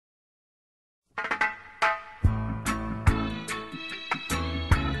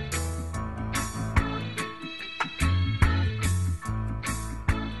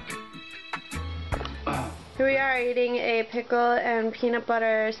Here we are eating a pickle and peanut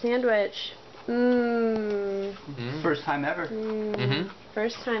butter sandwich. Mmm. First time ever.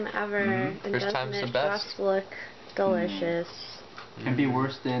 First time ever. And First time's the best. Just look delicious. Can be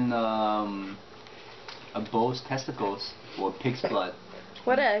worse than a bull's testicles or pig's blood.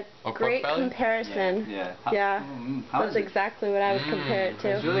 What a Or great comparison. Yeah. That's exactly what I would compare it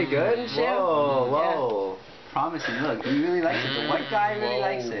to. It's really good. Wouldn't you? Whoa. Promising. Look, he really likes it. The white guy really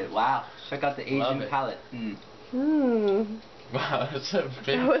likes it. Wow. Check out the Asian palate. Wow, that's a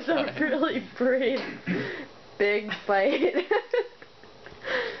big That was bite. a really big bite.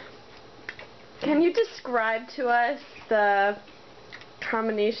 Can you describe to us the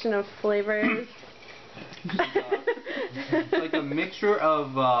combination of flavors? It's like a mixture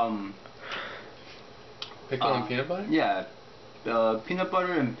of Pickle and peanut butter? Yeah, peanut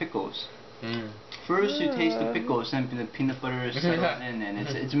butter and pickles. First you taste the pickles, and the peanut butter settles in, and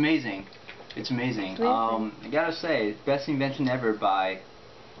it's amazing. It's amazing. I gotta say, best invention ever by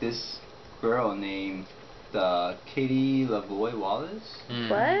this girl named Katie Lavoie Wallace.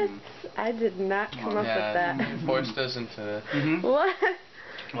 What? I did not come up with that. You forced us into it. What?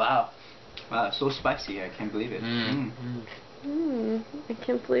 Wow. Wow, so spicy. I can't believe it. I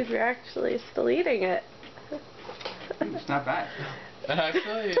can't believe you're actually still eating it. It's not bad. And I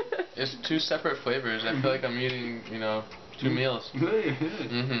feel like it's two separate flavors. I feel like I'm eating, you know, two meals.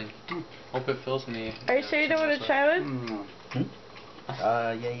 Hope it fills me. Are you sure you don't want to try one?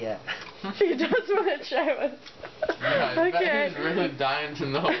 Yeah. He does want to try one. Yeah, Okay. He's really dying to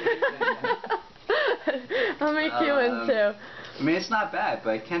know. I'll make you one too. I mean, it's not bad, but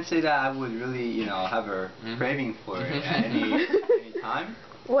I can't say that I would really, you know, have a craving for it at any time.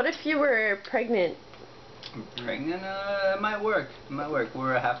 What if you were pregnant? Pregnant? It might work. It might work.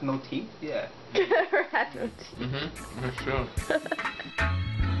 Or have no teeth? Yeah. Or had no teeth. That's true.